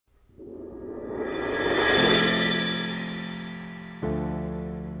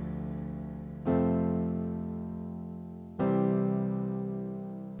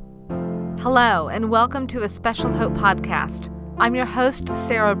Hello, and welcome to a Special Hope podcast. I'm your host,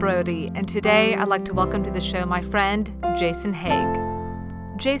 Sarah Brody, and today I'd like to welcome to the show my friend, Jason Hague.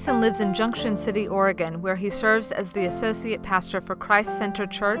 Jason lives in Junction City, Oregon, where he serves as the associate pastor for Christ Center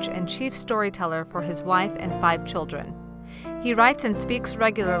Church and chief storyteller for his wife and 5 children. He writes and speaks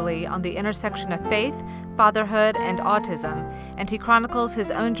regularly on the intersection of faith, fatherhood, and autism, and he chronicles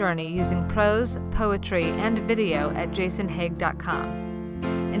his own journey using prose, poetry, and video at jasonhague.com.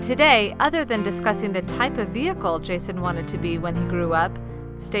 And today, other than discussing the type of vehicle Jason wanted to be when he grew up,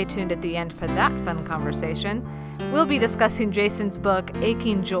 stay tuned at the end for that fun conversation, we'll be discussing Jason's book,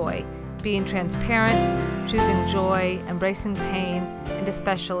 Aching Joy, being transparent, choosing joy, embracing pain, and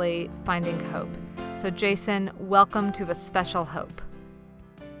especially finding hope. So Jason, welcome to A Special Hope.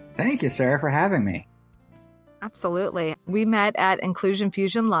 Thank you, Sarah, for having me. Absolutely. We met at Inclusion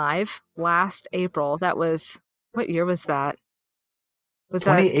Fusion Live last April. That was, what year was that? Was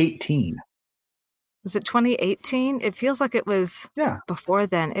 2018. Was it 2018? It feels like it was before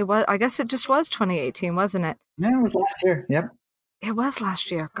then. It was. I guess it just was 2018, wasn't it? Yeah, it was last year. Yep. It was last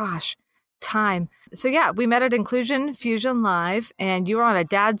year. Gosh, time. So yeah, we met at Inclusion Fusion Live, and you were on a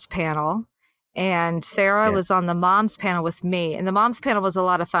dad's panel, and Sarah was on the mom's panel with me. And the mom's panel was a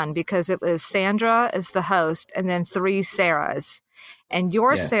lot of fun because it was Sandra as the host and then 3 Sarahs. And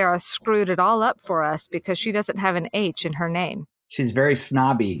your Sarah screwed it all up for us because she doesn't have an H in her name. She's very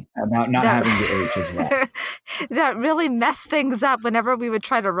snobby about not having the H as well. That really messed things up. Whenever we would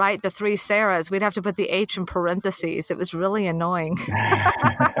try to write the 3 Sarahs, we'd have to put the H in parentheses. It was really annoying.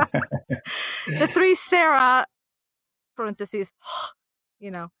 The 3 Sarah, parentheses,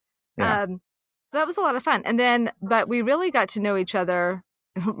 you know. Yeah. That was a lot of fun. And then, but we really got to know each other.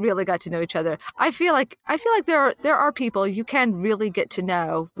 I feel like there are people you can really get to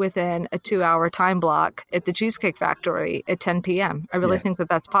know within a 2-hour time block at the Cheesecake Factory at 10 p.m. I really think that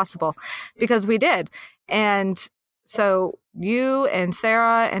that's possible because we did. And so you and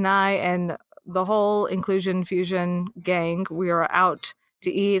Sarah and I and the whole Inclusion Fusion gang, we were out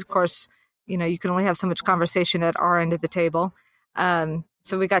to eat. Of course, you know, you can only have so much conversation at our end of the table.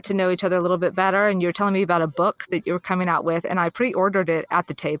 So we got to know each other a little bit better, and you were telling me about a book that you were coming out with, and I pre-ordered it at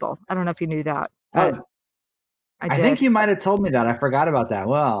the table. I don't know if you knew that. But I think you might have told me that. I forgot about that.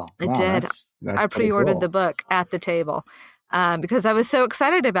 I did. I pre-ordered the book at the table because I was so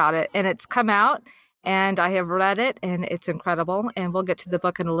excited about it, and it's come out, and I have read it, and it's incredible, and we'll get to the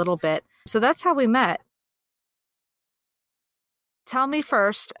book in a little bit. So that's how we met. Tell me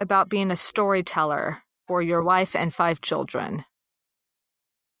first about being a storyteller for your wife and 5 children.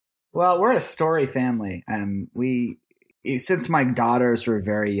 Well, we're a story family. Since my daughters were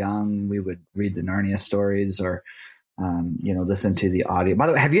very young, we would read the Narnia stories or, listen to the audio. By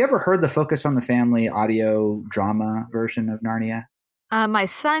the way, have you ever heard the Focus on the Family audio drama version of Narnia? My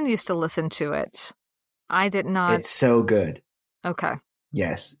son used to listen to it. I did not. It's so good. Okay.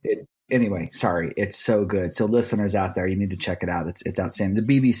 Yes. It's so good. So listeners out there, you need to check it out. It's outstanding.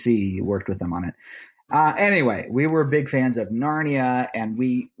 The BBC worked with them on it. Anyway, we were big fans of Narnia, and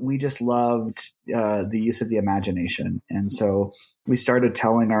we just loved the use of the imagination. And so we started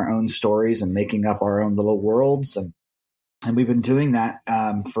telling our own stories and making up our own little worlds. And we've been doing that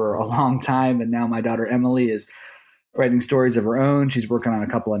for a long time. And now my daughter Emily is writing stories of her own. She's working on a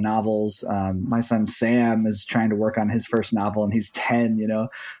couple of novels. My son Sam is trying to work on his first novel, and he's 10,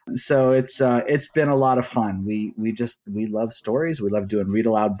 So it's been a lot of fun. We love stories. We love doing read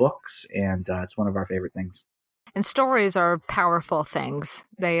aloud books, and it's one of our favorite things. And stories are powerful things.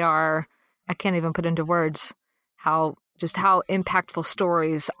 They are, I can't even put into words how impactful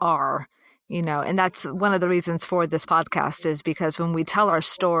stories are. And that's one of the reasons for this podcast is because when we tell our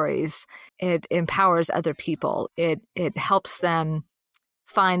stories, it empowers other people. It helps them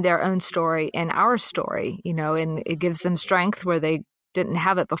find their own story in our story, and it gives them strength where they didn't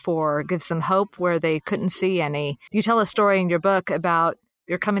have it before. It gives them hope where they couldn't see any. You tell a story in your book about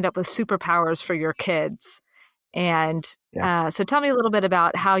you're coming up with superpowers for your kids. And so tell me a little bit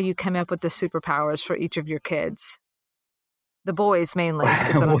about how you came up with the superpowers for each of your kids. The boys mainly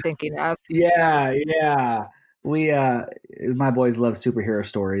is what I'm thinking of. Yeah. My boys love superhero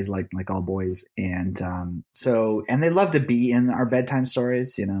stories like all boys. And and they love to be in our bedtime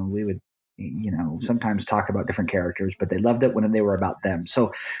stories. We would, sometimes talk about different characters, but they loved it when they were about them.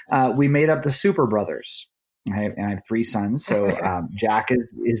 So we made up the Super Brothers. I have 3 sons. So Jack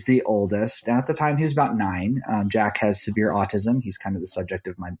is the oldest. And at the time, he was about 9. Jack has severe autism. He's kind of the subject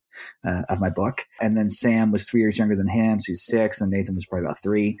of my book. And then Sam was 3 years younger than him. So he's 6. And Nathan was probably about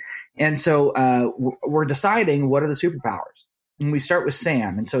 3. And so we're deciding what are the superpowers. And we start with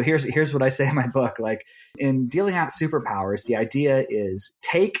Sam. And so here's what I say in my book. Like, in dealing out superpowers, the idea is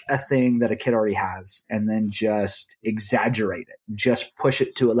take a thing that a kid already has and then just exaggerate it, just push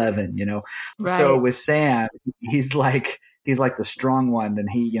it to 11, you know? So Right. with Sam, he's like the strong one, and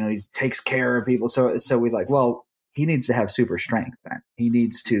he takes care of people. So we like, well, he needs to have super strength then. He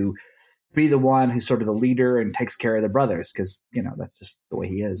needs to be the one who's sort of the leader and takes care of the brothers, because that's just the way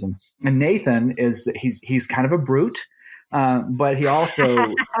he is. And Nathan he's kind of a brute, but he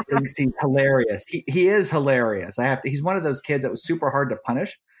also thinks he's hilarious. He is hilarious. He's one of those kids that was super hard to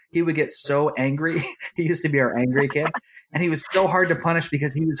punish. He would get so angry. He used to be our angry kid, and he was so hard to punish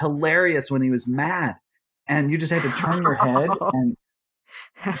because he was hilarious when he was mad, and you just had to turn your head. And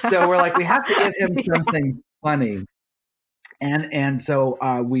so we're like, we have to give him something funny. And so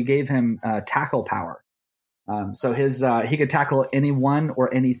we gave him tackle power. So he could tackle anyone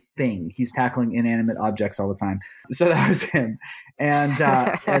or anything. He's tackling inanimate objects all the time. So that was him. And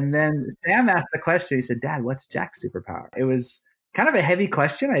then Sam asked the question. He said, "Dad, what's Jack's superpower?" It was kind of a heavy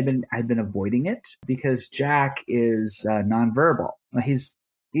question. I'd been avoiding it because Jack is nonverbal. He's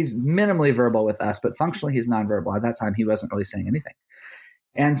minimally verbal with us, but functionally he's nonverbal. At that time, he wasn't really saying anything.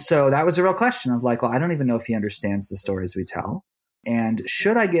 And so that was a real question of like, well, I don't even know if he understands the stories we tell. And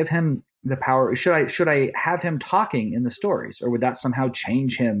should I give him the power? Should I have him talking in the stories, or would that somehow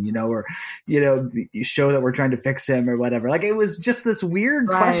change him, or, show that we're trying to fix him or whatever? Like, it was just this weird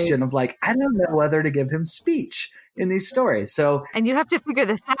question of like, I don't know whether to give him speech in these stories. So, and you have to figure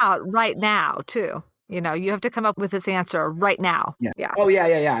this out right now too. You have to come up with this answer right now. Yeah. Oh,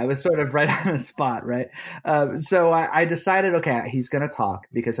 yeah. It was sort of right on the spot, right? So I decided, okay, he's going to talk,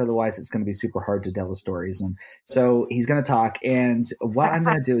 because otherwise it's going to be super hard to tell the stories. And so he's going to talk. And what I'm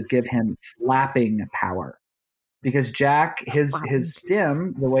going to do is give him flapping power, because Jack, his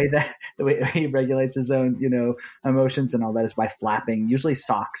stim, the way he regulates his own, emotions and all that is by flapping, usually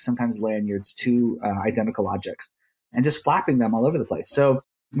socks, sometimes lanyards, to identical objects, and just flapping them all over the place. So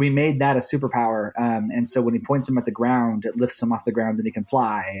we made that a superpower. And so when he points them at the ground, it lifts him off the ground and he can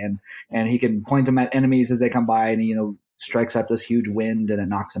fly, and he can point them at enemies as they come by, and he, strikes up this huge wind and it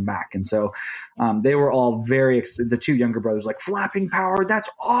knocks him back. And so they were all the two younger brothers, like, flapping power. That's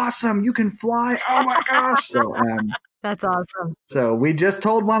awesome. You can fly. Oh my gosh. So, that's awesome. So we just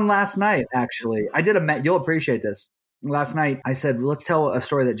told one last night, actually. You'll appreciate this. Last night I said, let's tell a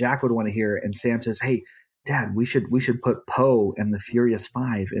story that Jack would want to hear. And Sam says, "Hey, Dad, we should put Poe and the Furious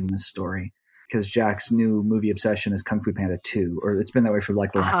Five in this story, because Jack's new movie obsession is Kung Fu Panda 2, or it's been that way for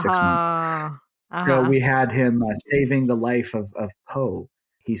like the last 6 months." So we had him saving the life of Poe.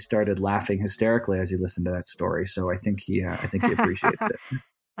 He started laughing hysterically as he listened to that story. So I think he appreciated it.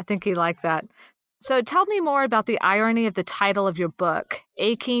 I think he liked that. So tell me more about the irony of the title of your book,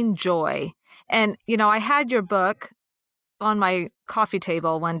 Aching Joy. And, I had your book on my coffee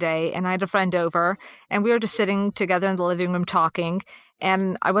table one day, and I had a friend over, and we were just sitting together in the living room talking,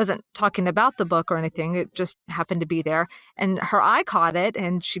 and I wasn't talking about the book or anything. It just happened to be there, and her eye caught it,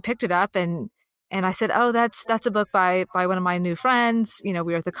 and she picked it up, and I said, "Oh, that's a book by one of my new friends. We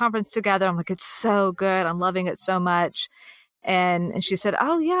were at the conference together." I'm like, "It's so good. I'm loving it so much." And she said,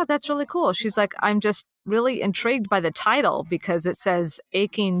 "Oh yeah, that's really cool." She's like, "I'm just really intrigued by the title because it says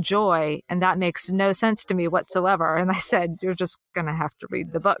Aching Joy, and that makes no sense to me whatsoever." And I said, "You're just going to have to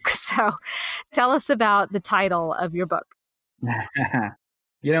read the book." So tell us about the title of your book.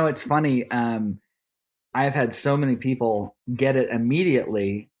 It's funny. I've had so many people get it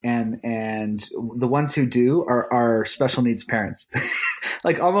immediately, and the ones who do are special needs parents.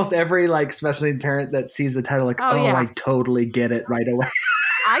 Like, almost every special needs parent that sees the title, like, yeah, I totally get it right away.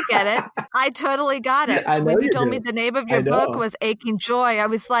 I get it. I totally got it. I know when you told do. me the name of your book was Aching Joy, I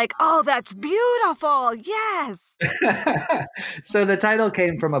was like, "Oh, that's beautiful. Yes." So the title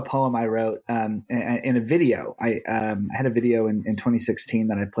came from a poem I wrote in a video. I had a video in 2016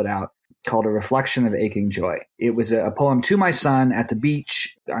 that I put out called A Reflection of Aching Joy. It was a poem to my son at the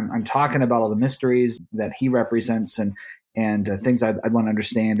beach. I'm talking about all the mysteries that he represents and things I'd want to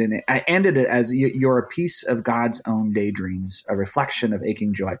understand. And I ended it as, "You're a piece of God's own daydreams, a reflection of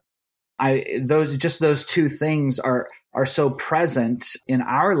aching joy." Those two things are so present in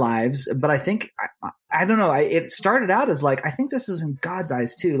our lives. But I think, I don't know, it started out as like, I think this is in God's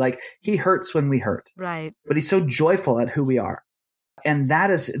eyes too. Like, he hurts when we hurt. Right. But he's so joyful at who we are. And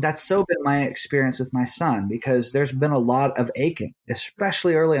that's so been my experience with my son, because there's been a lot of aching,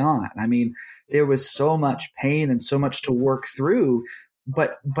 especially early on. I mean, there was so much pain and so much to work through,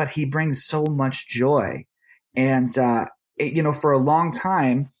 but he brings so much joy. And, for a long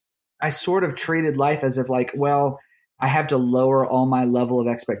time, I sort of treated life as if like, well, I have to lower all my level of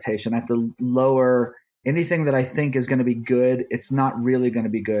expectation. I have to lower anything that I think is going to be good, it's not really going to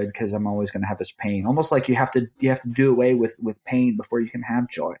be good because I'm always going to have this pain. Almost like you have to do away with pain before you can have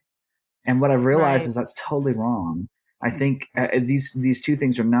joy. And what I've realized Right. is that's totally wrong. I think these two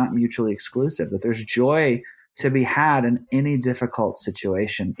things are not mutually exclusive. That there's joy to be had in any difficult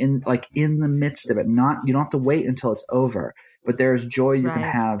situation, in the midst of it. Not you don't have to wait until it's over, but there's joy you can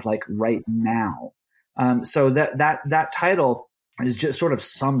Right. have like right now. So that title is just sort of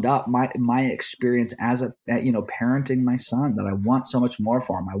summed up my experience as parenting my son. That I want so much more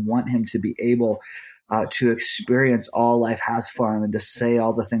for him. I want him to be able to experience all life has for him and to say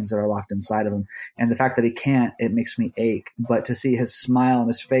all the things that are locked inside of him. And the fact that he can't, it makes me ache. But to see his smile on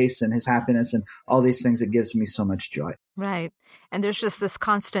his face and his happiness and all these things, it gives me so much joy. Right. And there's just this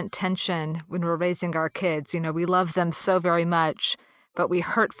constant tension when we're raising our kids. We love them so very much, but we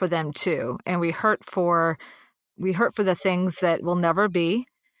hurt for them too. And we hurt for the things that will never be,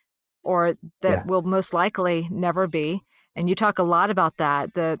 or that Yeah. will most likely never be. And you talk a lot about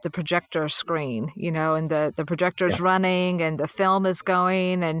that, the projector screen, and the projector's Yeah. running and the film is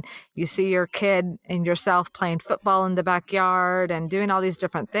going, and you see your kid and yourself playing football in the backyard and doing all these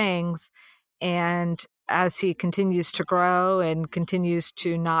different things. And as he continues to grow and continues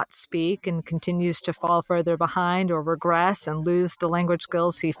to not speak and continues to fall further behind or regress and lose the language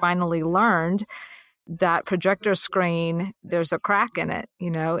skills he finally learned, that projector screen, there's a crack in it,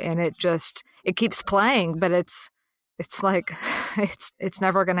 and it keeps playing, but it's like it's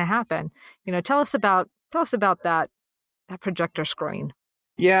never going to happen. Tell us about that projector screen.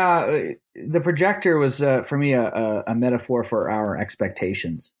 Yeah. The projector was for me a metaphor for our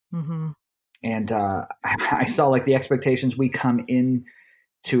expectations. Mm-hmm. And I saw like the expectations we come in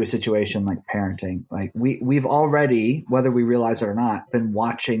to a situation like parenting. Like we've already, whether we realize it or not, been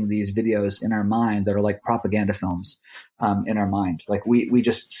watching these videos in our mind that are like propaganda films in our mind. Like we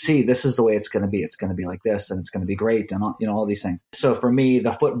just see this is the way it's going to be. It's going to be like this, and it's going to be great, and all these things. So for me,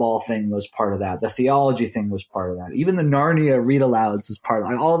 the football thing was part of that. The theology thing was part of that. Even the Narnia read alouds is part of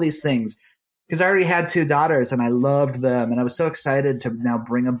like, all these things. Because I already had two daughters and I loved them, and I was so excited to now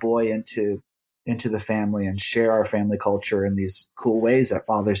bring a boy into the family and share our family culture in these cool ways that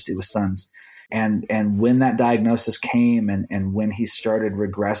fathers do with sons. And when that diagnosis came and when he started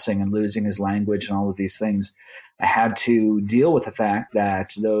regressing and losing his language and all of these things, I had to deal with the fact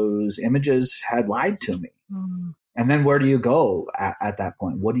that those images had lied to me. Mm. And then where do you go at that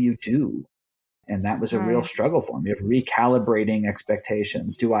point? What do you do? And that was a real Right. struggle for me of recalibrating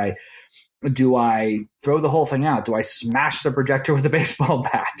expectations. Do I throw the whole thing out? Do I smash the projector with a baseball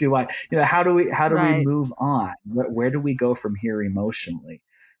bat? How do we Right. move on? Where do we go from here emotionally?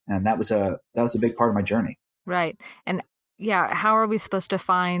 And that was a big part of my journey. Right. And yeah, how are we supposed to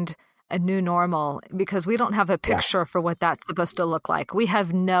find a new normal? Because we don't have a Yeah. picture for what that's supposed to look like. We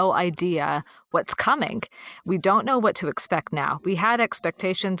have no idea what's coming. We don't know what to expect now. We had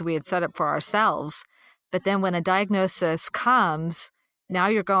expectations we had set up for ourselves, but then when a diagnosis comes, now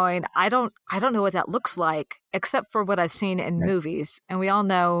you're going, I don't know what that looks like, except for what I've seen in Right. movies. And we all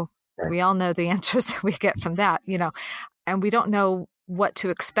know Right. the answers that we get from that, and we don't know what to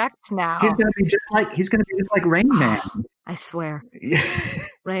expect He's now. going to be just like Rain Man. I swear. Yeah.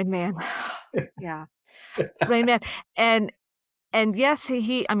 Rain Man. Yeah. Rain Man. And yes,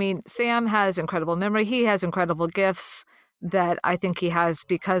 I mean, Sam has incredible memory. He has incredible gifts that I think he has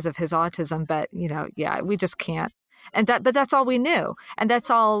because of his autism. But, yeah, we just can't. But that's all we knew. And that's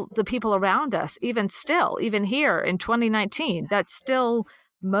all the people around us, even still, even here in 2019, that's still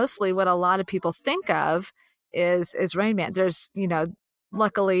mostly what a lot of people think of is Rain Man. There's,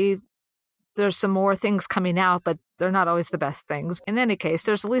 luckily there's some more things coming out, but they're not always the best things. In any case,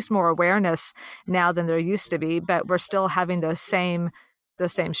 there's at least more awareness now than there used to be, but we're still having those same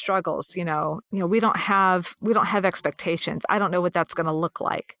struggles. We don't have expectations. I don't know what that's going to look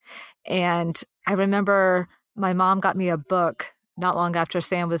like. And I remember my mom got me a book not long after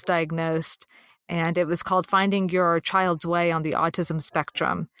Sam was diagnosed, and it was called Finding Your Child's Way on the Autism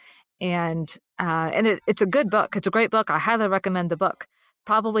Spectrum. And it's a good book. It's a great book. I highly recommend the book.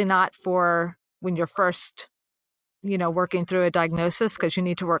 Probably not for when you're first, working through a diagnosis, because you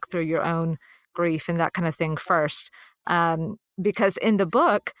need to work through your own grief and that kind of thing first. Because in the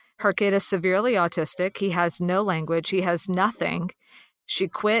book, her kid is severely autistic. He has no language. He has nothing. She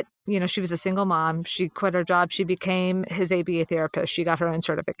quit, she was a single mom. She quit her job. She became his ABA therapist. She got her own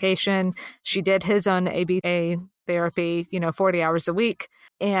certification. She did his own ABA therapy, 40 hours a week.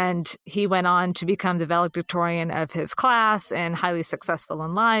 And he went on to become the valedictorian of his class and highly successful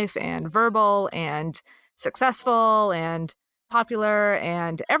in life and verbal and successful and popular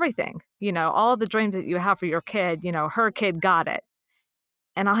and everything, all the dreams that you have for your kid, her kid got it.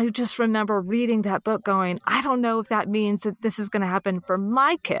 And I just remember reading that book going, I don't know if that means that this is going to happen for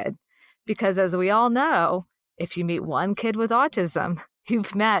my kid. Because as we all know, if you meet one kid with autism,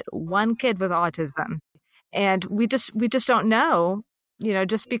 you've met one kid with autism. And we just don't know,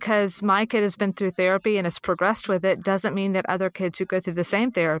 just because my kid has been through therapy and has progressed with it doesn't mean that other kids who go through the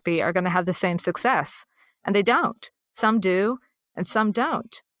same therapy are going to have the same success. And they don't. Some do and some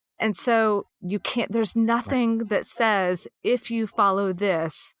don't. And so there's nothing that says if you follow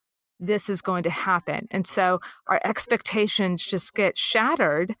this, this is going to happen. And so our expectations just get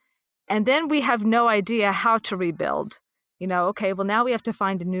shattered. And then we have no idea how to rebuild. Okay, well, now we have to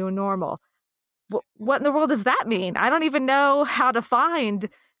find a new normal. What in the world does that mean? I don't even know how to find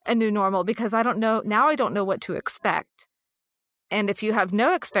a new normal because I don't know. Now I don't know what to expect. And if you have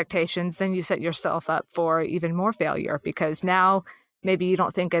no expectations, then you set yourself up for even more failure because now maybe you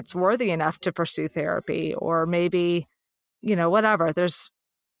don't think it's worthy enough to pursue therapy, or maybe, whatever. There's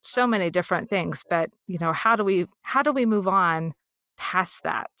so many different things, but, how do we move on past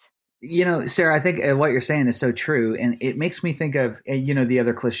that? Sarah, I think what you're saying is so true. And it makes me think of, the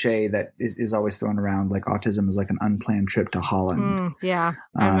other cliche that is always thrown around, like autism is like an unplanned trip to Holland. Yeah,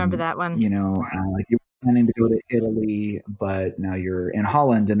 I remember that one. Like you're planning to go to Italy, but now you're in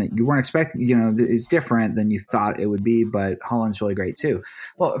Holland and you weren't expecting, it's different than you thought it would be, but Holland's really great too.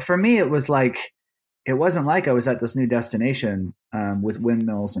 Well, for me, it wasn't like I was at this new destination with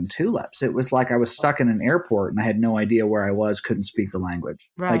windmills and tulips. It was like I was stuck in an airport and I had no idea where I was, couldn't speak the language.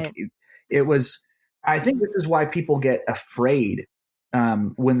 Right. Like it was, I think this is why people get afraid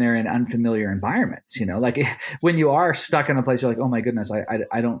when they're in unfamiliar environments, like when you are stuck in a place, you're like, oh my goodness,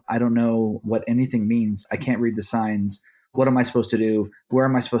 I don't know what anything means. I can't read the signs. What am I supposed to do? Where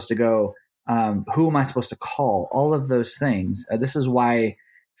am I supposed to go? Who am I supposed to call? All of those things. This is why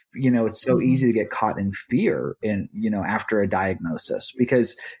it's so easy to get caught in fear after a diagnosis,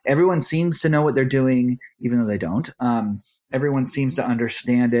 because everyone seems to know what they're doing, even though they don't. Everyone seems to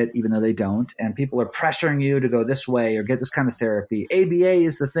understand it, even though they don't. And people are pressuring you to go this way or get this kind of therapy. ABA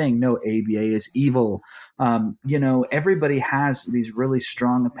is the thing. No, ABA is evil. Everybody has these really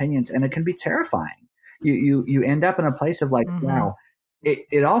strong opinions, and it can be terrifying. You end up in a place of like, wow,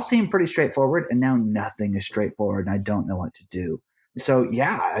 it all seemed pretty straightforward, and now nothing is straightforward, and I don't know what to do. So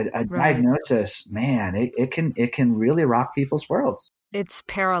yeah, a diagnosis, man, it can really rock people's worlds. It's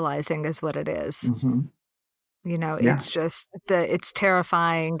paralyzing is what it is. Mm-hmm. It's just it's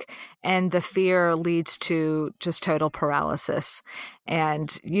terrifying, and the fear leads to just total paralysis,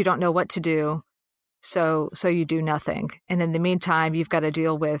 and you don't know what to do. So you do nothing. And in the meantime, you've got to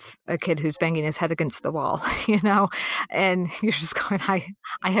deal with a kid who's banging his head against the wall, and you're just going,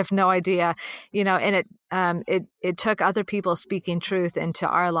 I have no idea, and it took other people speaking truth into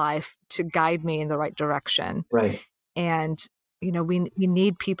our life to guide me in the right direction. Right. And, we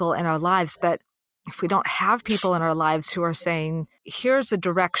need people in our lives, but if we don't have people in our lives who are saying, here's a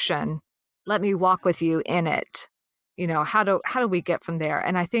direction, let me walk with you in it, how do we get from there?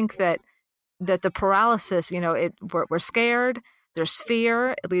 And I think that the paralysis, we're scared, there's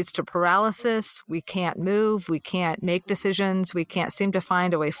fear, it leads to paralysis. We can't move, we can't make decisions, we can't seem to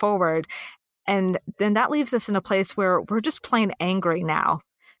find a way forward. And then that leaves us in a place where we're just plain angry now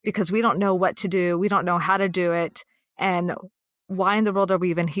because we don't know what to do. We don't know how to do it. And why in the world are we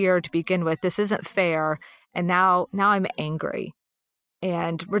even here to begin with? This isn't fair. And now I'm angry,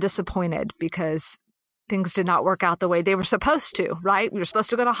 and we're disappointed because things did not work out the way they were supposed to, right? We were supposed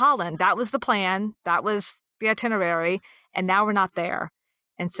to go to Holland. That was the plan. That was the itinerary. And now we're not there.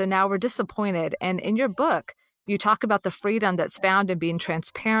 And so now we're disappointed. And in your book, you talk about the freedom that's found in being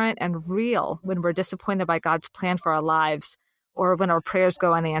transparent and real when we're disappointed by God's plan for our lives, or when our prayers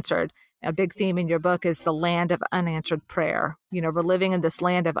go unanswered. A big theme in your book is the land of unanswered prayer. We're living in this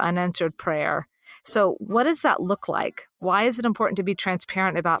land of unanswered prayer. So what does that look like? Why is it important to be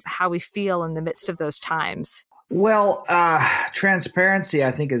transparent about how we feel in the midst of those times? Well, transparency,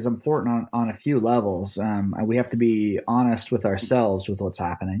 I think, is important on a few levels. We have to be honest with ourselves with what's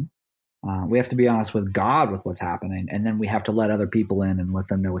happening. We have to be honest with God with what's happening. And then we have to let other people in and let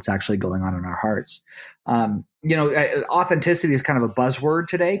them know what's actually going on in our hearts. Authenticity is kind of a buzzword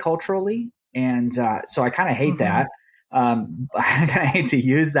today culturally. And so I kind of hate that. I kind of hate to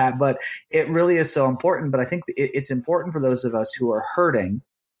use that, but it really is so important. But I think it's important for those of us who are hurting,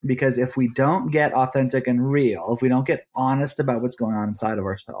 because if we don't get authentic and real, if we don't get honest about what's going on inside of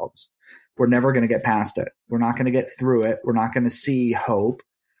ourselves, we're never going to get past it. We're not going to get through it. We're not going to see hope.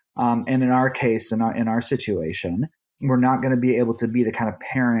 And in our case, in our situation, we're not going to be able to be the kind of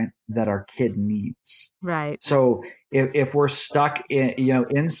parent that our kid needs. Right. So if we're stuck in,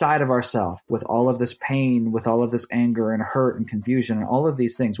 inside of ourselves with all of this pain, with all of this anger and hurt and confusion and all of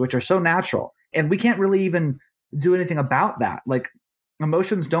these things, which are so natural, and we can't really even do anything about that. Like,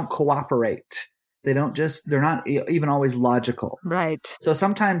 emotions don't cooperate. They're not even always logical. Right. So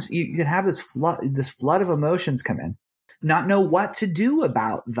sometimes you can have this flood of emotions come in, not know what to do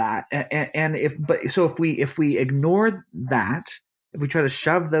about that. And if we ignore that, if we try to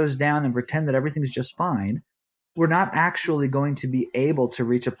shove those down and pretend that everything's just fine, we're not actually going to be able to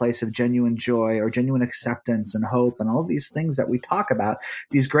reach a place of genuine joy or genuine acceptance and hope and all of these things that we talk about,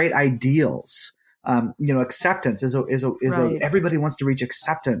 these great ideals. Acceptance is Right. everybody wants to reach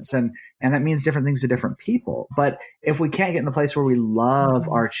acceptance, and that means different things to different people. But if we can't get in a place where we love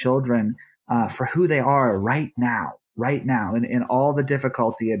our children for who they are right now, in all the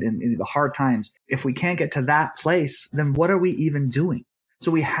difficulty and in the hard times, if we can't get to that place, then what are we even doing?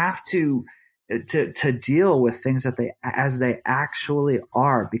 So we have to deal with things as they actually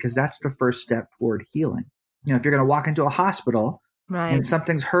are, because that's the first step toward healing. If you're going to walk into a hospital, Right. and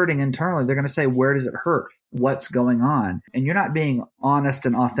something's hurting internally, they're going to say, where does it hurt? What's going on? And you're not being honest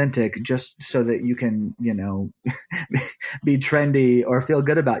and authentic just so that you can, be trendy or feel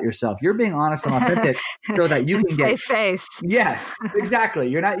good about yourself. You're being honest and authentic so that you can save face. Yes, exactly.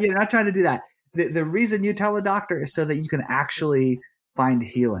 You're not trying to do that. The reason you tell a doctor is so that you can actually find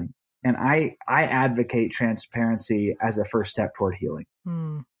healing. And I advocate transparency as a first step toward healing.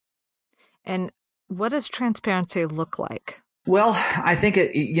 And what does transparency look like? Well, I think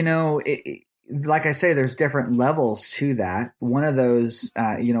like I say, there's different levels to that. One of those,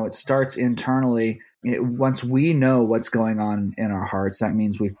 it starts internally. Once we know what's going on in our hearts, that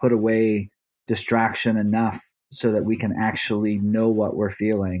means we've put away distraction enough so that we can actually know what we're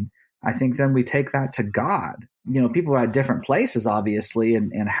feeling. I think then we take that to God. People are at different places, obviously,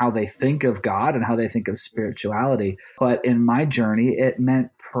 in how they think of God and how they think of spirituality. But in my journey, it meant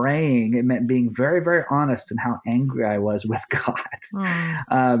praying. It meant being very, very honest in how angry I was with God,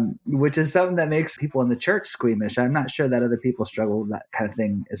 which is something that makes people in the church squeamish. I'm not sure that other people struggle with that kind of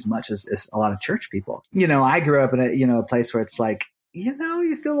thing as much as a lot of church people. I grew up in a place where it's like, you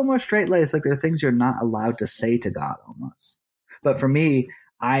feel a little more straight-laced. Like there are things you're not allowed to say to God almost. But for me,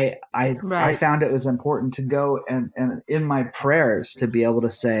 I found it was important to go and in my prayers to be able to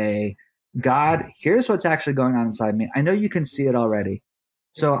say, God, here's what's actually going on inside me. I know you can see it already.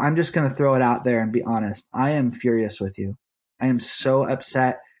 So I'm just going to throw it out there and be honest. I am furious with you. I am so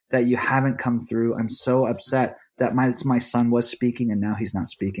upset that you haven't come through. I'm so upset that my son was speaking and now he's not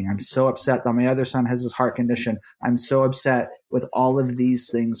speaking. I'm so upset that my other son has this heart condition. I'm so upset with all of these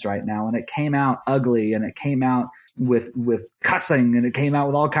things right now. And it came out ugly, and it came out with cussing, and it came out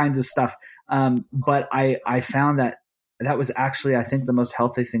with all kinds of stuff. But I found that was actually, I think, the most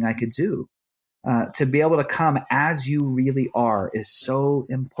healthy thing I could do. To be able to come as you really are is so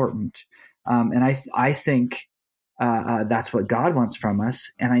important. And I think that's what God wants from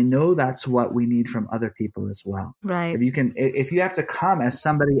us. And I know that's what we need from other people as well. Right. If you have to come as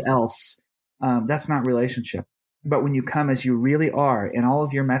somebody else, that's not relationship. But when you come as you really are in all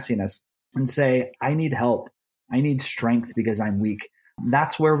of your messiness and say, I need help, I need strength because I'm weak,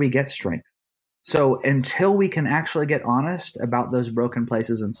 that's where we get strength. So until we can actually get honest about those broken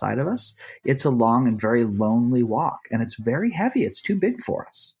places inside of us, it's a long and very lonely walk, and it's very heavy. It's too big for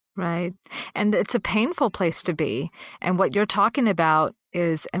us. Right. And it's a painful place to be. And what you're talking about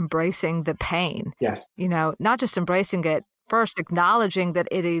is embracing the pain. Yes. Not just embracing it, first acknowledging that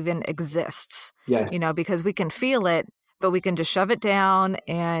it even exists. Yes. Because we can feel it, but we can just shove it down,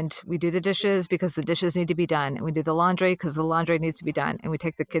 and we do the dishes because the dishes need to be done. And we do the laundry because the laundry needs to be done. And we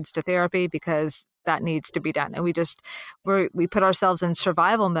take the kids to therapy because that needs to be done. And we put ourselves in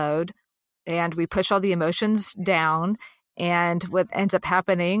survival mode, and we push all the emotions down. And what ends up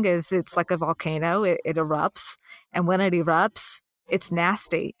happening is it's like a volcano. It erupts. And when it erupts, it's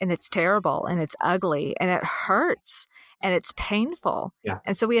nasty and it's terrible and it's ugly and it hurts and it's painful. Yeah.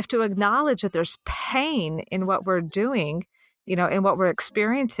 And so we have to acknowledge that there's pain in what we're doing, in what we're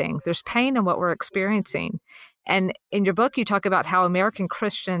experiencing. There's pain in what we're experiencing. And in your book, you talk about how American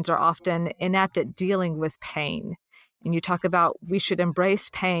Christians are often inept at dealing with pain. And you talk about we should embrace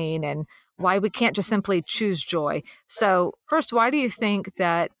pain and why we can't just simply choose joy. So first, why do you think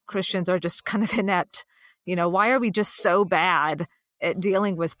that Christians are just kind of inept? Why are we just so bad at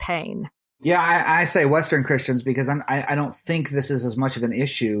dealing with pain? Yeah, I say Western Christians because I don't think this is as much of an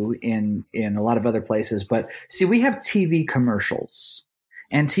issue in a lot of other places. But see, we have TV commercials,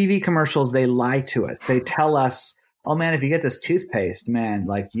 and TV commercials, they lie to us. They tell us, oh man, if you get this toothpaste, man,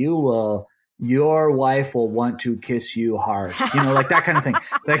 like you will your wife will want to kiss you hard, like that kind of thing.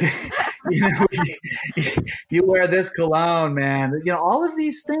 Like, you know, you wear this cologne, man, all of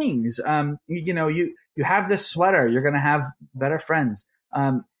these things. You have this sweater, you're going to have better friends.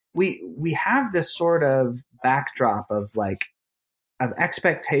 We have this sort of backdrop of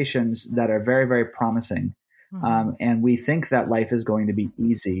expectations that are very, very promising. And we think that life is going to be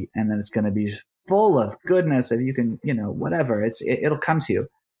easy and then it's going to be full of goodness. If you can, whatever, it'll come to you.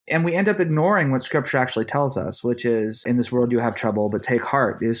 And we end up ignoring what scripture actually tells us, which is, in this world you have trouble, but take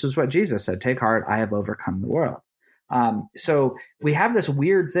heart. This is what Jesus said, take heart, I have overcome the world. So we have this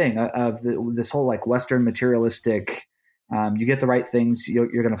weird thing of this whole Western materialistic, you get the right things, you're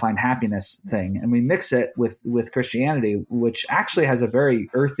going to find happiness thing. And we mix it with Christianity, which actually has a very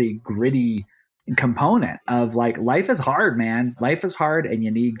earthy, gritty component of life is hard, man. Life is hard, and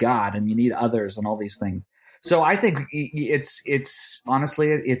you need God and you need others and all these things. So I think it's honestly,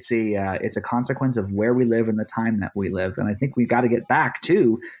 it's a consequence of where we live and the time that we live. And I think we got to get back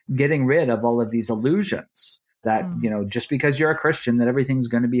to getting rid of all of these illusions that, just because you're a Christian, that everything's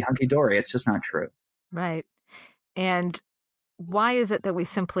going to be hunky dory. It's just not true. Right. And why is it that we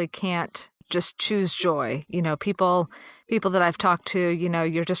simply can't just choose joy? People that I've talked to,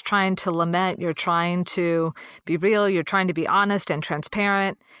 you're just trying to lament, you're trying to be real, you're trying to be honest and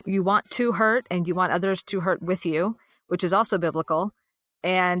transparent. You want to hurt and you want others to hurt with you, which is also biblical.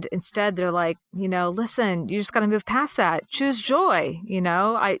 And instead they're like, listen, you just got to move past that. Choose joy.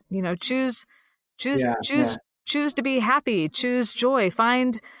 Choose to be happy, choose joy,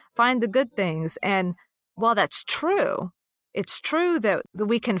 find the good things. And while that's true, it's true that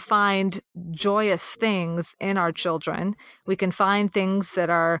we can find joyous things in our children. We can find things that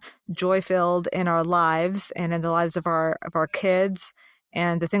are joy-filled in our lives and in the lives of our kids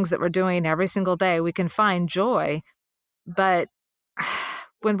and the things that we're doing every single day. We can find joy. But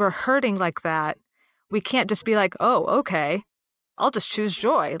when we're hurting like that, we can't just be like, oh, okay, I'll just choose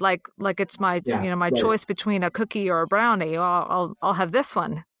joy. Like it's my, my choice between a cookie or a brownie. I'll have this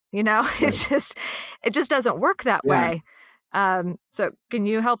one. Right. It just doesn't work that way. So can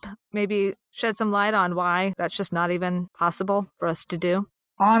you help maybe shed some light on why that's just not even possible for us to do?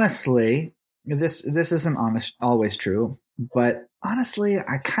 Honestly, this isn't always true, but honestly,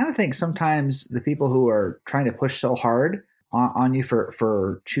 I kind of think sometimes the people who are trying to push so hard on you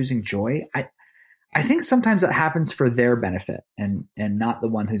for choosing joy, I think sometimes that happens for their benefit and not the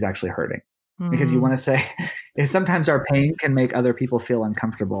one who's actually hurting. Because you want to say, sometimes our pain can make other people feel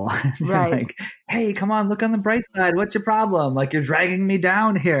uncomfortable. Right. Like, hey, come on, look on the bright side. What's your problem? You're dragging me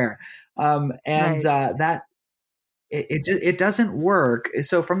down here. That it doesn't work.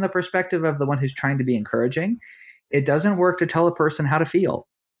 So from the perspective of the one who's trying to be encouraging, it doesn't work to tell a person how to feel.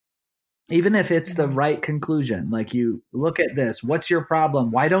 Even if it's the right conclusion, you look at this, what's your problem?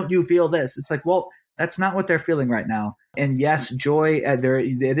 Why don't you feel this? It's well, that's not what they're feeling right now. And yes, joy,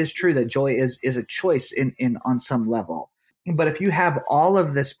 it is true that joy is a choice in on some level. But if you have all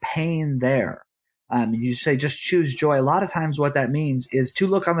of this pain there, you say just choose joy. A lot of times what that means is to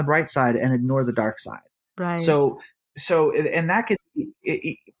look on the bright side and ignore the dark side. Right. So and that could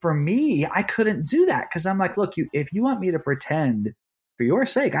be, for me, I couldn't do that because I'm like, look, if you want me to pretend for your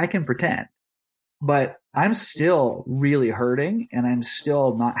sake, I can pretend. But I'm still really hurting and I'm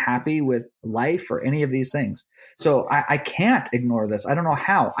still not happy with life or any of these things. So I can't ignore this. I don't know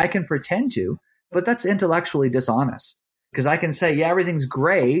how. I can pretend to, but that's intellectually dishonest because I can say, yeah, everything's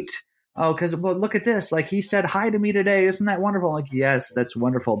great. Oh, because, well, look at this. He said hi to me today. Isn't that wonderful? Yes, that's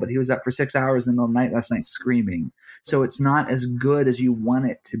wonderful. But he was up for 6 hours in the middle of the night last night screaming. So it's not as good as you want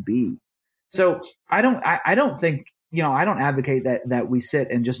it to be. So I don't think, I don't advocate that we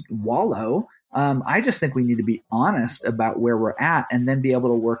sit and just wallow. I just think we need to be honest about where we're at and then be able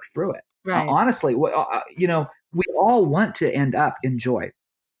to work through it. Right. Honestly, we all want to end up in joy.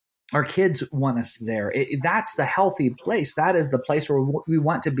 Our kids want us there. That's the healthy place. That is the place where we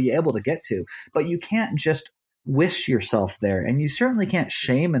want to be able to get to. But you can't just wish yourself there, and you certainly can't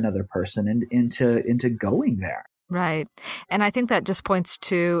shame another person into going there. Right. And I think that just points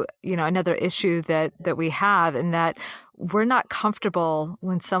to, another issue that we have in that we're not comfortable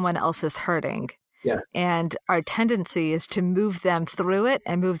when someone else is hurting. Yes. And our tendency is to move them through it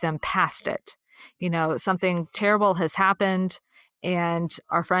and move them past it. Something terrible has happened and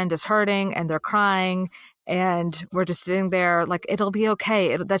our friend is hurting and they're crying and we're just sitting there like, it'll be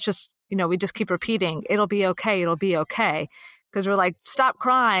okay. That's just, we just keep repeating, it'll be okay. It'll be okay. Because we're like, stop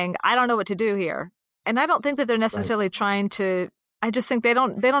crying. I don't know what to do here. And I don't think that they're necessarily trying to, I just think they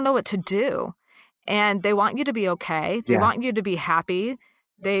don't know what to do. And they want you to be okay. They want you to be happy.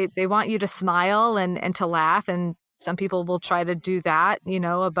 They want you to smile and to laugh. And some people will try to do that,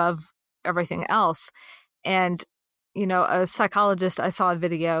 above everything else. And, a psychologist, I saw a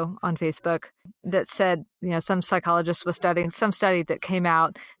video on Facebook that said, some psychologist was studying some study that came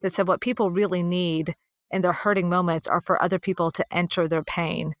out that said what people really need in their hurting moments are for other people to enter their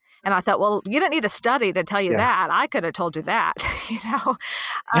pain. And I thought, well, you don't need a study to tell you that. I could have told you that,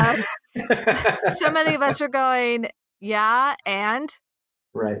 So many of us are going, yeah, and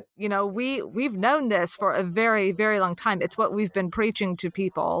right. We've known this for a very, very long time. It's what we've been preaching to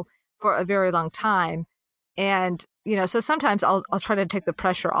people for a very long time. And, so sometimes I'll try to take the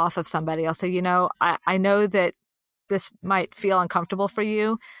pressure off of somebody. I'll say, I know that this might feel uncomfortable for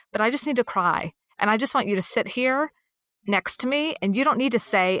you, but I just need to cry. And I just want you to sit here next to me, and you don't need to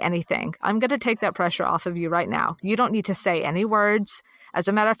say anything. I'm going to take that pressure off of you right now. You don't need to say any words. As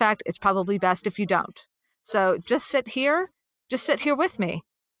a matter of fact, it's probably best if you don't. So just sit here with me,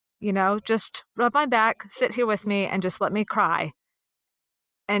 just rub my back, sit here with me, and just let me cry.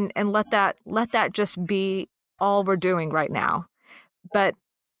 And let that just be all we're doing right now. But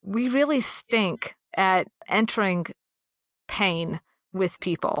we really stink at entering pain with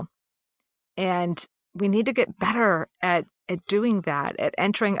people. And we need to get better at doing that, at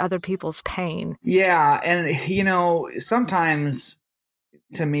entering other people's pain. Yeah. And, sometimes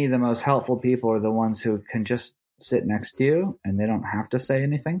to me, the most helpful people are the ones who can just sit next to you and they don't have to say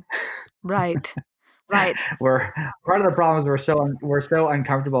anything. Right. We're part of the problem is we're so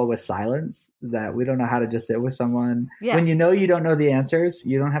uncomfortable with silence that we don't know how to just sit with someone. Yeah. When you don't know the answers,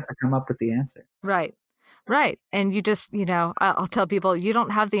 you don't have to come up with the answer. Right. And you just, I'll tell people, you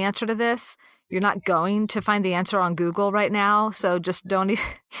don't have the answer to this. You're not going to find the answer on Google right now. So just don't,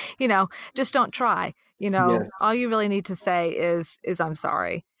 just don't try. Yes. All you really need to say is I'm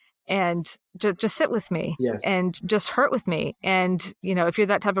sorry. And just sit with me. Yes. And just hurt with me. And, if you're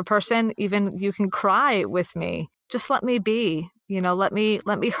that type of person, even you can cry with me. Just let me be, let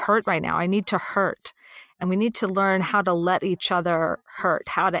me hurt right now. I need to hurt. And we need to learn how to let each other hurt,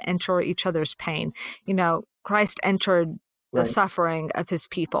 how to enter each other's pain. Christ entered the suffering of his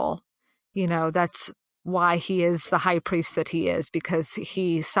people. That's why he is the high priest that he is, because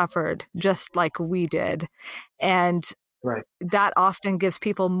he suffered just like we did. And that often gives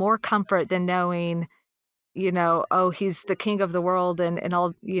people more comfort than knowing, he's the king of the world and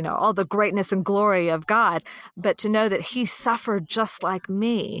all, all the greatness and glory of God. But to know that he suffered just like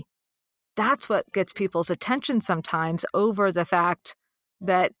me, that's what gets people's attention sometimes over the fact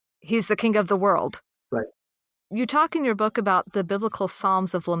that he's the king of the world. Right. You talk in your book about the biblical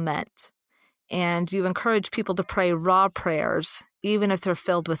Psalms of Lament, and you encourage people to pray raw prayers, even if they're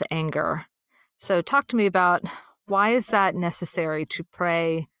filled with anger. So talk to me about why is that necessary to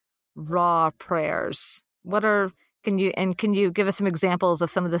pray raw prayers? Can you give us some examples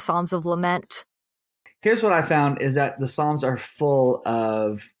of some of the Psalms of Lament? Here's what I found is that the Psalms are full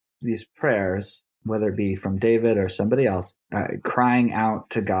of these prayers, whether it be from David or somebody else, crying out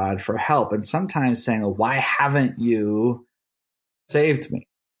to God for help. And sometimes saying, why haven't you saved me?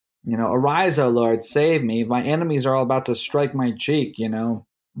 Arise, O Lord, save me. My enemies are all about to strike my cheek.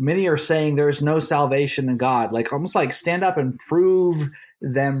 Many are saying there is no salvation in God, almost like stand up and prove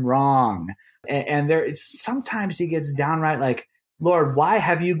them wrong. And sometimes he gets downright like, Lord, where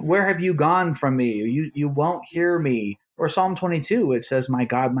have you gone from me? You won't hear me. Or Psalm 22, which says, my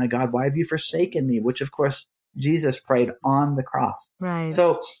God, why have you forsaken me? Which, of course, Jesus prayed on the cross. Right.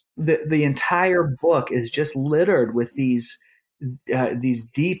 So the entire book is just littered with these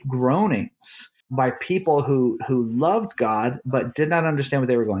deep groanings by people who loved God but did not understand what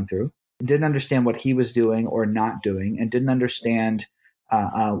they were going through, didn't understand what he was doing or not doing, and didn't understand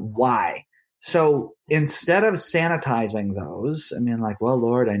why. So instead of sanitizing those, well,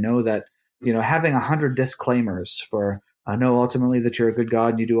 Lord, I know that, having 100 disclaimers for, I know ultimately that you're a good God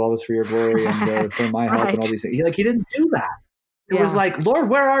and you do all this for your glory and for my help and all these things. He didn't do that. It was like, Lord,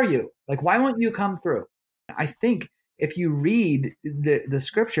 where are you? Why won't you come through? I think if you read the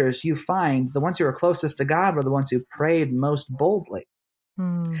scriptures, you find the ones who are closest to God were the ones who prayed most boldly.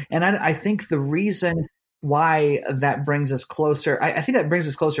 And I think the reason why that brings us closer, I think that brings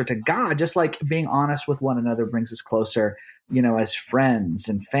us closer to God, just like being honest with one another brings us closer, as friends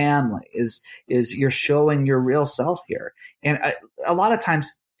and family, is you're showing your real self here. And a lot of times,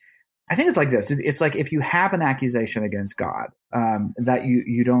 I think it's like this. It's like if you have an accusation against God that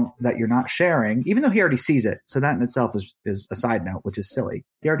you're not sharing, even though he already sees it. So that in itself is a side note, which is silly.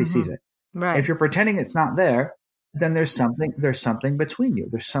 He already sees it. Right. If you're pretending it's not there, then there's something between you.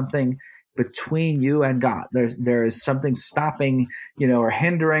 There's something between you and God. There is something stopping, or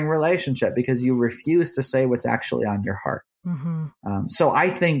hindering relationship because you refuse to say what's actually on your heart. So I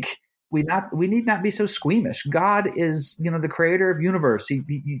think we need not be so squeamish. God is, the creator of universe.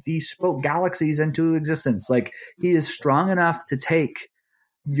 He spoke galaxies into existence. Like, he is strong enough to take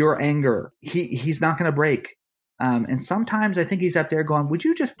your anger. He's not going to break. And sometimes I think he's up there going, would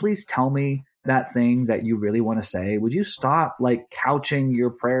you just please tell me that thing that you really want to say? Would you stop like couching your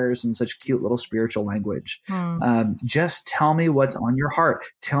prayers in such cute little spiritual language? Just tell me what's on your heart.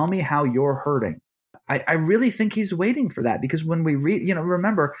 Tell me how you're hurting. I really think he's waiting for that, because when we read,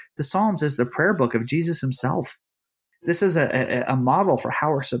 remember, the Psalms is the prayer book of Jesus himself. This is a model for how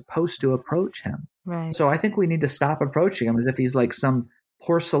we're supposed to approach him. Right. So I think we need to stop approaching him as if he's like some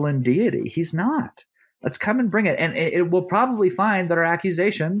porcelain deity. He's not. Let's come and bring it. And it will probably find that our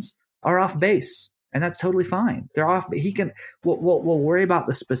accusations are off base, and that's totally fine. They're off. We'll worry about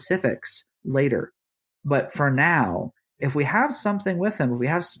the specifics later. But for now, if we have something with him, if we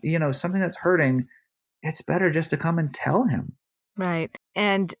have, something that's hurting, it's better just to come and tell him. Right.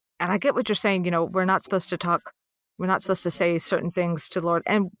 And I get what you're saying. We're not supposed to talk. We're not supposed to say certain things to the Lord.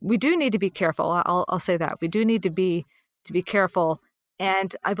 And we do need to be careful. I'll say that. We do need to be careful.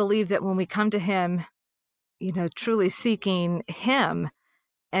 And I believe that when we come to him, truly seeking him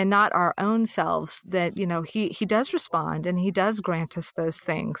and not our own selves, that, he does respond and he does grant us those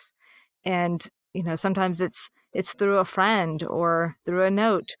things. And, sometimes it's through a friend or through a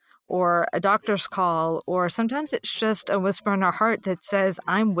note or a doctor's call, or sometimes it's just a whisper in our heart that says,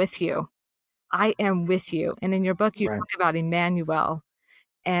 I'm with you. I am with you. And in your book, you talk about Emmanuel,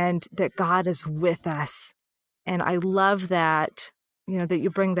 and that God is with us. And I love that, that you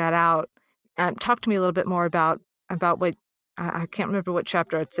bring that out. Talk to me a little bit more about what, I can't remember what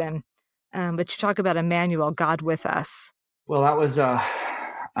chapter it's in, but you talk about Emmanuel, God with us. Well, that was, the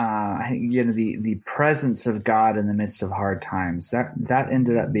presence of God in the midst of hard times. That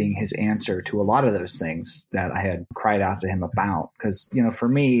ended up being his answer to a lot of those things that I had cried out to him about. Because, for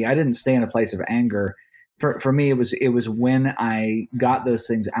me, I didn't stay in a place of anger. For me, it was when I got those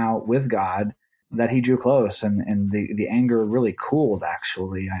things out with God that he drew close, and the anger really cooled.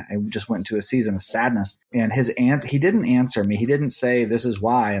 Actually, I just went into a season of sadness, and he didn't answer me. He didn't say, this is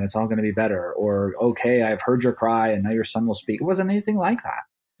why, and it's all going to be better, or, okay, I've heard your cry and now your son will speak. It wasn't anything like that.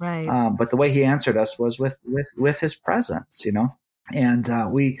 Right. But the way he answered us was with his presence,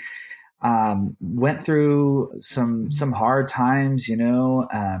 and we went through some hard times,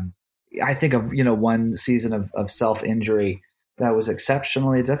 I think of, one season of self-injury that was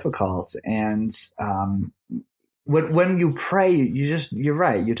exceptionally difficult. And when you pray, you're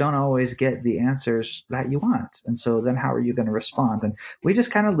right. You don't always get the answers that you want. And so then how are you going to respond? And we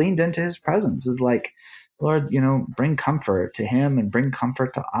just kind of leaned into his presence of like, Lord, bring comfort to him and bring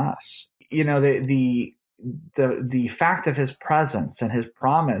comfort to us. The fact of his presence and his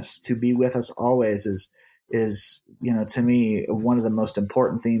promise to be with us always is, to me, one of the most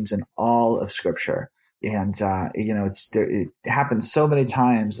important themes in all of Scripture. And, it happens so many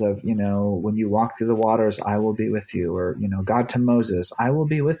times of, when you walk through the waters, I will be with you, or, God to Moses, I will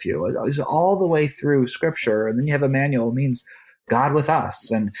be with you. It's all the way through Scripture. And then you have Emmanuel, means God with us.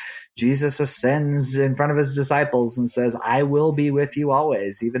 And Jesus ascends in front of his disciples and says, I will be with you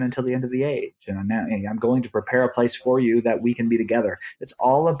always, even until the end of the age. And I'm going to prepare a place for you that we can be together. It's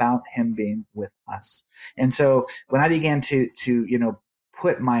all about him being with us. And so when I began to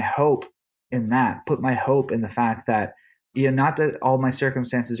put my hope in that, put my hope in the fact that, not that all my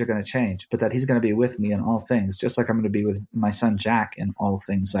circumstances are going to change, but that he's going to be with me in all things, just like I'm going to be with my son Jack in all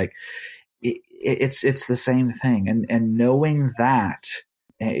things. Like it's the same thing. And knowing that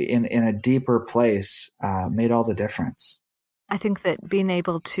in a deeper place made all the difference. I think that being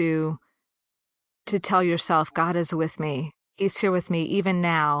able to tell yourself, God is with me. He's here with me even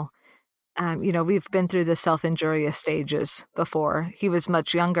now. We've been through the self-injurious stages before. He was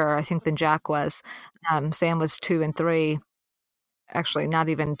much younger, I think, than Jack was. Sam was 2 and 3. Actually, not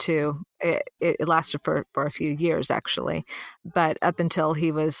even 2. It lasted for a few years, actually. But up until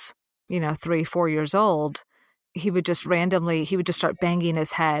he was, 3, 4 years old, he would just start banging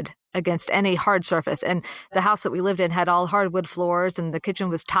his head against any hard surface. And the house that we lived in had all hardwood floors, and the kitchen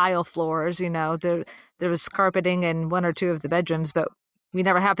was tile floors. There was carpeting in 1 or 2 of the bedrooms, but we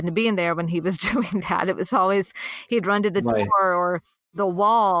never happened to be in there when he was doing that. It was always, he'd run to the door or the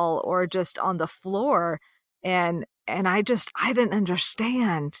wall or just on the floor. And I didn't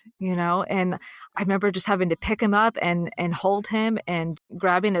understand, and I remember just having to pick him up and hold him and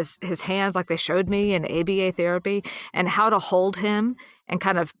grabbing his hands, like they showed me in ABA therapy, and how to hold him and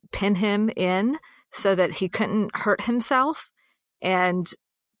kind of pin him in so that he couldn't hurt himself. And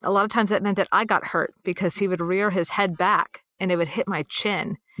a lot of times that meant that I got hurt because he would rear his head back and it would hit my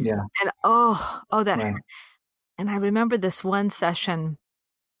chin. Yeah. And that hurt. And I remember this one session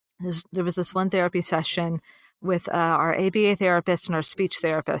There was this one therapy session with our ABA therapist and our speech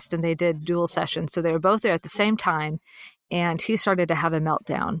therapist, and they did dual sessions. So they were both there at the same time, and he started to have a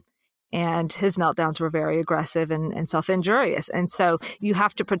meltdown. And his meltdowns were very aggressive and self-injurious. And so you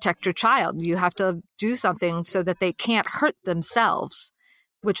have to protect your child. You have to do something so that they can't hurt themselves,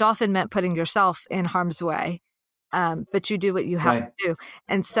 which often meant putting yourself in harm's way. But you do what you have to do.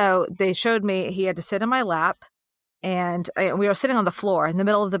 And so they showed me he had to sit in my lap, and we were sitting on the floor in the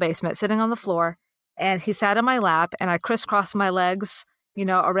middle of the basement, sitting on the floor. And he sat in my lap, and I crisscrossed my legs,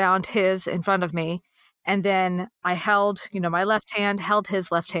 around his in front of me. And then I held, my left hand held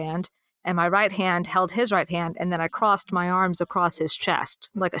his left hand, and my right hand held his right hand. And then I crossed my arms across his chest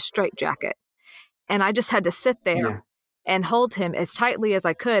like a straitjacket. And I just had to sit there and hold him as tightly as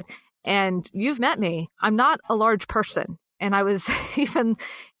I could. And you've met me. I'm not a large person. And I was even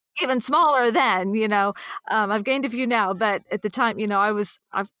smaller then, I've gained a few now, but at the time,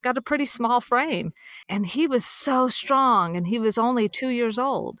 I've got a pretty small frame, and he was so strong, and he was only 2 years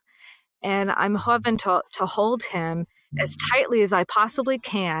old. And I'm having to hold him as tightly as I possibly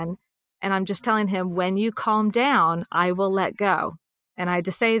can. And I'm just telling him, when you calm down, I will let go. And I had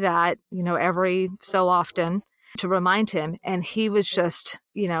to say that, every so often to remind him. And he was just,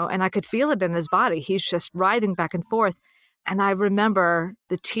 and I could feel it in his body. He's just writhing back and forth. And I remember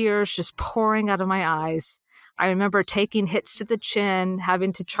the tears just pouring out of my eyes. I remember taking hits to the chin,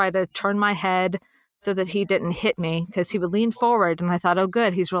 having to try to turn my head so that he didn't hit me, because he would lean forward and I thought, oh,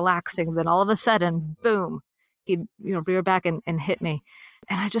 good, he's relaxing. Then all of a sudden, boom, he'd, rear back and hit me.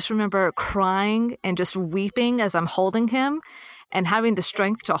 And I just remember crying and just weeping as I'm holding him, and having the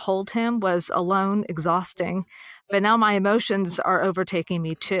strength to hold him was alone exhausting. But now my emotions are overtaking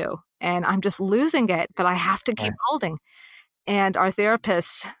me too. And I'm just losing it, but I have to keep holding. And our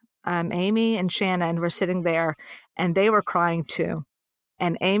therapists, Amy and Shannon, were sitting there, and they were crying too.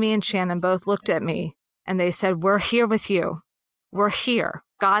 And Amy and Shannon both looked at me, and they said, we're here with you. We're here.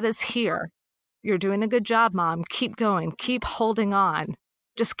 God is here. You're doing a good job, Mom. Keep going. Keep holding on.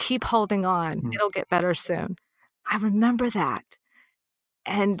 Just keep holding on. It'll get better soon. I remember that.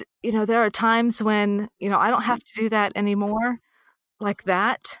 And, there are times when, I don't have to do that anymore like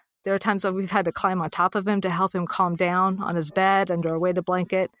that. There are times when we've had to climb on top of him to help him calm down on his bed under a weighted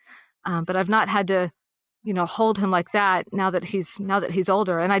blanket. But I've not had to, hold him like that now that he's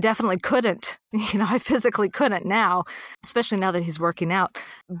older. And I definitely couldn't, I physically couldn't now, especially now that he's working out.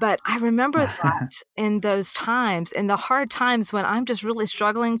 But I remember that in those times, in the hard times when I'm just really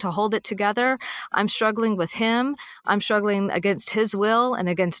struggling to hold it together. I'm struggling with him. I'm struggling against his will and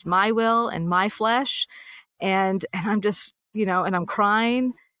against my will and my flesh. And I'm just, and I'm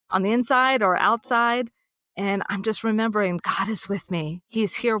crying on the inside or outside. And I'm just remembering God is with me.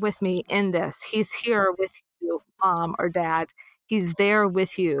 He's here with me in this. He's here with you, Mom or Dad. He's there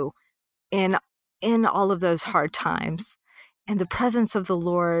with you in all of those hard times. And the presence of the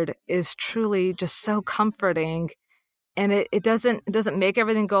Lord is truly just so comforting. And it doesn't make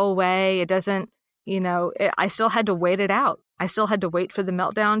everything go away. It doesn't, I still had to wait it out. I still had to wait for the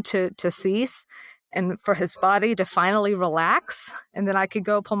meltdown to cease and for his body to finally relax. And then I could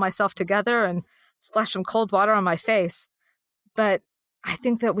go pull myself together and splash some cold water on my face. But I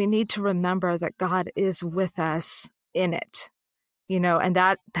think that we need to remember that God is with us in it, and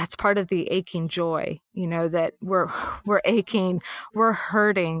that's part of the aching joy, that we're aching, we're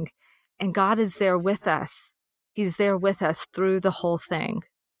hurting, and God is there with us. He's there with us through the whole thing.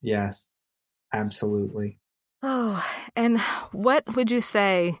 Yes, absolutely. Oh, and what would you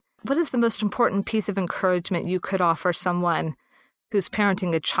say, what is the most important piece of encouragement you could offer someone who's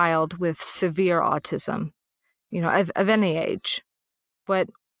parenting a child with severe autism, of any age?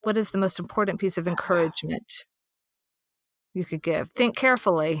 What is the most important piece of encouragement you could give? Think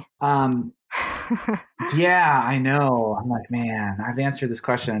carefully. Yeah, I know. I'm like, man, I've answered this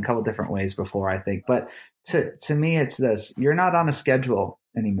question in a couple different ways before, I think. But to me, it's this: you're not on a schedule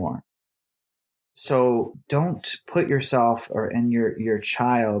anymore. So don't put yourself and your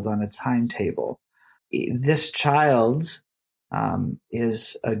child on a timetable. This child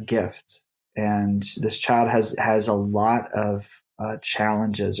is a gift, and this child has a lot of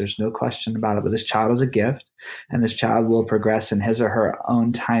challenges. There's no question about it. But this child is a gift, and this child will progress in his or her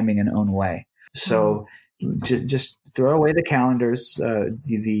own timing and own way. So just throw away the calendars,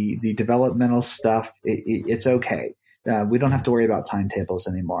 the developmental stuff. It's okay. We don't have to worry about timetables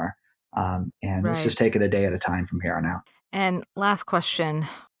anymore. And let's just take it a day at a time from here on out. And last question,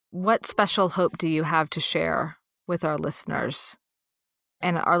 what special hope do you have to share with our listeners?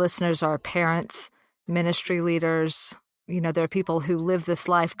 And our listeners are parents, ministry leaders, There are people who live this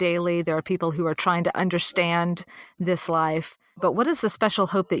life daily. There are people who are trying to understand this life. But what is the special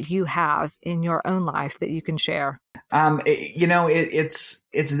hope that you have in your own life that you can share? It's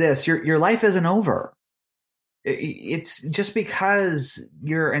this. Your life isn't over. It's just because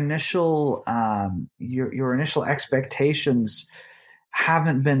your initial expectations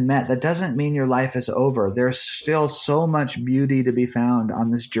haven't been met, that doesn't mean your life is over. There's still so much beauty to be found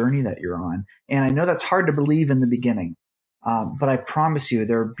on this journey that you're on. And I know that's hard to believe in the beginning, but I promise you,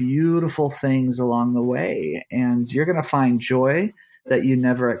 there are beautiful things along the way, and you're going to find joy that you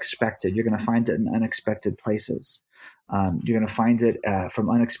never expected. You're going to find it in unexpected places. You're going to find it from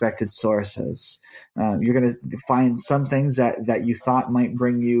unexpected sources. You're going to find some things that you thought might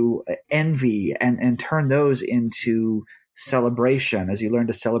bring you envy, and turn those into celebration as you learn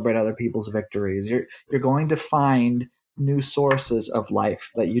to celebrate other people's victories. You're going to find new sources of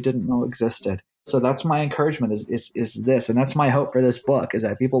life that you didn't know existed. So that's my encouragement is this, and that's my hope for this book, is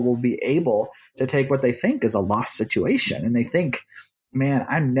that people will be able to take what they think is a lost situation, and they think, man,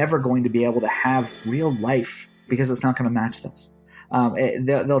 I'm never going to be able to have real life because it's not going to match this.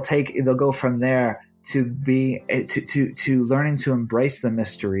 They'll go from there to learning to embrace the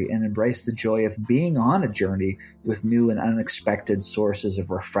mystery and embrace the joy of being on a journey with new and unexpected sources of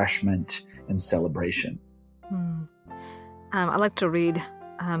refreshment and celebration. I'd like to read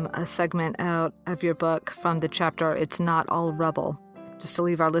a segment out of your book from the chapter "It's Not All Rubble," just to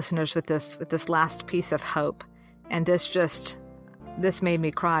leave our listeners with this last piece of hope. And this made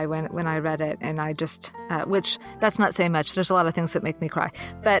me cry when I read it, and I just, which that's not saying much. There's a lot of things that make me cry,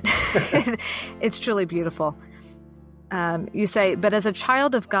 but it's truly beautiful. You say, "But as a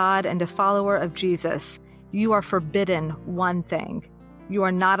child of God and a follower of Jesus, you are forbidden one thing. You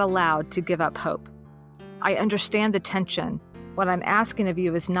are not allowed to give up hope. I understand the tension. What I'm asking of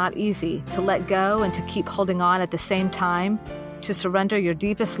you is not easy, to let go and to keep holding on at the same time, to surrender your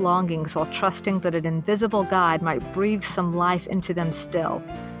deepest longings while trusting that an invisible God might breathe some life into them still.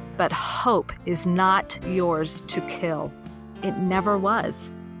 But hope is not yours to kill. It never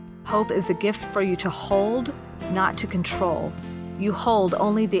was. Hope is a gift for you to hold, not to control. You hold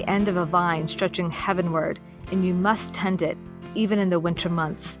only the end of a vine stretching heavenward, and you must tend it, even in the winter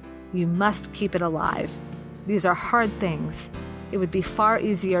months. You must keep it alive. These are hard things. It would be far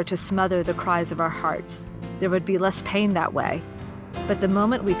easier to smother the cries of our hearts. There would be less pain that way. But the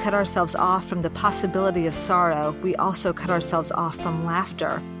moment we cut ourselves off from the possibility of sorrow, we also cut ourselves off from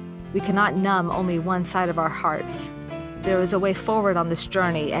laughter. We cannot numb only one side of our hearts. There is a way forward on this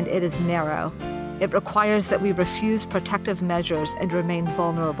journey, and it is narrow. It requires that we refuse protective measures and remain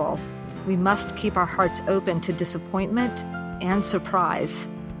vulnerable. We must keep our hearts open to disappointment and surprise.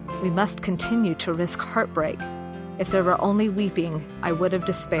 We must continue to risk heartbreak. If there were only weeping, I would have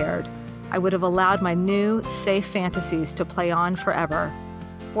despaired. I would have allowed my new, safe fantasies to play on forever.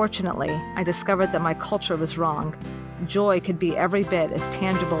 Fortunately, I discovered that my culture was wrong. Joy could be every bit as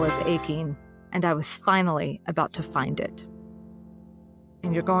tangible as aching, and I was finally about to find it."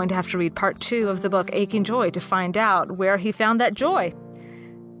 And you're going to have to read part 2 of the book, Aching Joy, to find out where he found that joy.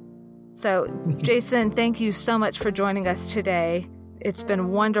 So, Jason, thank you so much for joining us today. It's been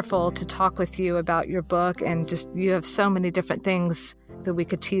wonderful to talk with you about your book, and just you have so many different things that we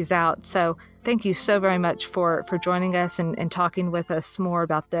could tease out. So thank you so very much for joining us and talking with us more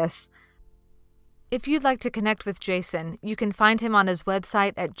about this. If you'd like to connect with Jason, you can find him on his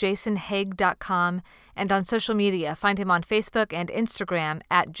website at jasonhague.com, and on social media, find him on Facebook and Instagram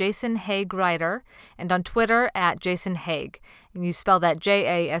at Jason Hague Writer, and on Twitter at Jason Hague. And you spell that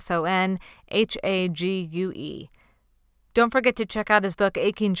JASONHAGUE. Don't forget to check out his book,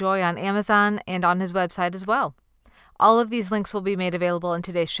 Aching Joy, on Amazon and on his website as well. All of these links will be made available in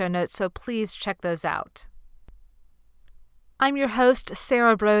today's show notes, so please check those out. I'm your host,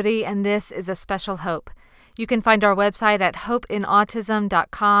 Sarah Brody, and this is A Special Hope. You can find our website at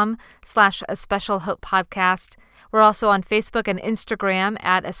hopeinautism.com/A Special Hope Podcast. We're also on Facebook and Instagram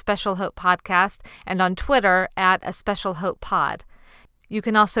at A Special Hope Podcast, and on Twitter at A Special Hope Pod. You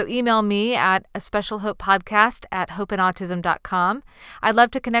can also email me at aspecialhopepodcast@hopeinautism.com. I'd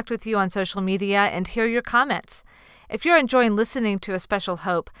love to connect with you on social media and hear your comments. If you're enjoying listening to A Special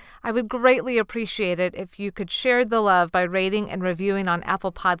Hope, I would greatly appreciate it if you could share the love by rating and reviewing on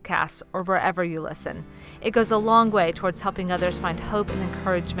Apple Podcasts or wherever you listen. It goes a long way towards helping others find hope and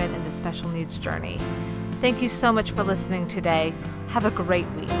encouragement in the special needs journey. Thank you so much for listening today. Have a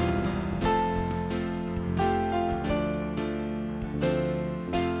great week.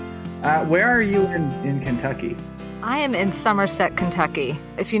 Where are you in Kentucky? I am in Somerset, Kentucky.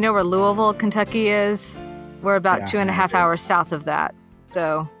 If you know where Louisville, Kentucky is, we're about 2.5 hours south of that.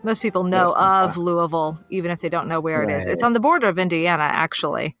 So most people know of Louisville, even if they don't know where it is. It's on the border of Indiana,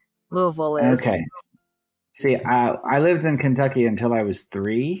 actually. Louisville is. Okay. See, I lived in Kentucky until I was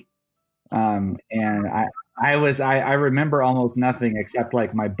 3. And I remember almost nothing except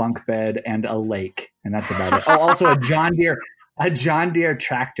like my bunk bed and a lake, and that's about it. Oh, also a John Deere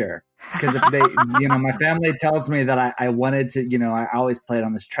tractor. Because if they, my family tells me that I wanted to, I always played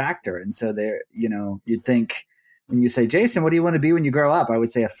on this tractor. And so they're, you'd think when you say, Jason, what do you want to be when you grow up? I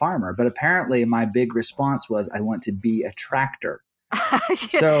would say a farmer. But apparently my big response was, I want to be a tractor.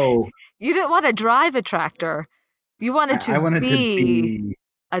 So you didn't want to drive a tractor. You wanted to be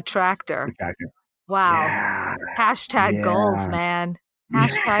a tractor. Wow. Yeah. Hashtag goals, man.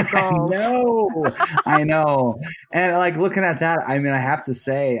 Hashtag goals. I know. And like looking at that, I mean, I have to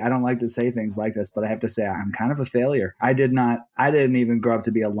say, I don't like to say things like this, but I have to say I'm kind of a failure. I didn't even grow up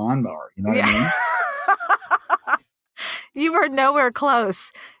to be a lawnmower. You know what I mean? You were nowhere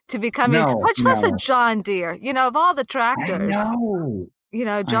close to becoming, much less a John Deere. Of all the tractors,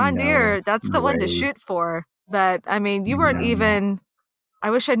 John Deere, that's the one to shoot for. But I mean, you weren't even, I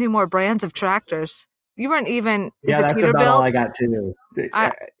wish I knew more brands of tractors. You weren't even, that's Peterbilt? About all I got too.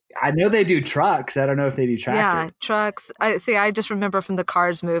 I know they do trucks. I don't know if they do tractors. Yeah, trucks. I just remember from the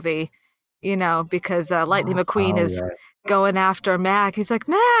Cars movie, because Lightning McQueen is going after Mac. He's like,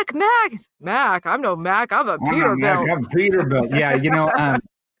 Mac. He's, Mac, I'm no Mac. I'm a Peterbilt. I'm Peterbilt. Yeah,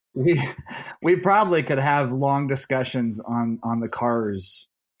 we probably could have long discussions on the Cars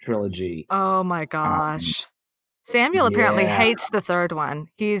trilogy. Oh my gosh. Samuel apparently hates the third one.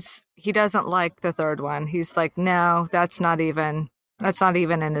 He doesn't like the third one. He's like, no, that's not even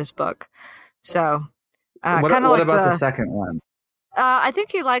in his book. So, what about the second one? I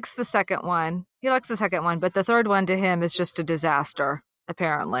think he likes the second one. But the third one to him is just a disaster,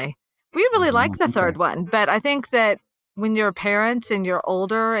 apparently. We really like the third one, but I think that when you're parents and you're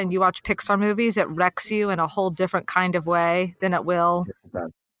older and you watch Pixar movies, it wrecks you in a whole different kind of way than it will,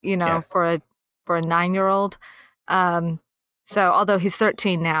 for a 9-year-old. So although he's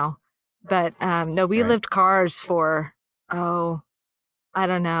 13 now, but no, we lived Cars for, I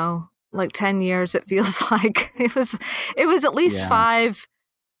don't know, like 10 years. It feels like it was at least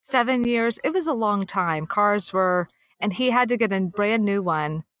 5-7 years. It was a long time. Cars were, and he had to get a brand new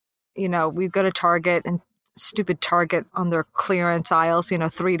one. We'd go to Target, and stupid Target on their clearance aisles,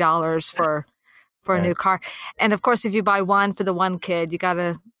 $3 for a new car. And of course, if you buy one for the one kid, you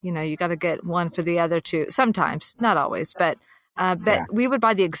gotta get one for the other two. Sometimes, not always, but we would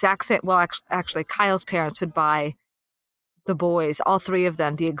buy the exact same. Well, actually, Kyle's parents would buy the boys, all 3 of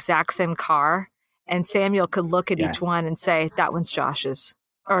them, the exact same car. And Samuel could look at each one and say, that one's Josh's,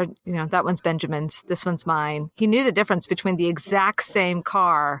 or, that one's Benjamin's. This one's mine. He knew the difference between the exact same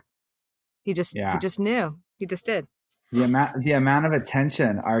car. He just knew. He just did. The amount of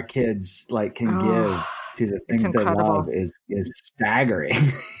attention our kids can give to the things they love is staggering.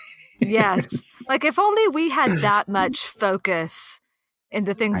 Yes. Like if only we had that much focus in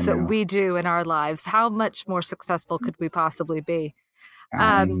the things that we do in our lives, how much more successful could we possibly be?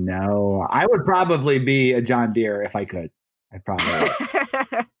 I know. I would probably be a John Deere if I could. I probably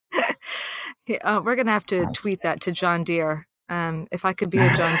would. We're going to have to tweet that to John Deere. If I could be a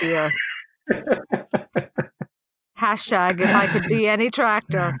John Deere. Hashtag if I could be any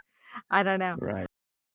tractor. I don't know. Right.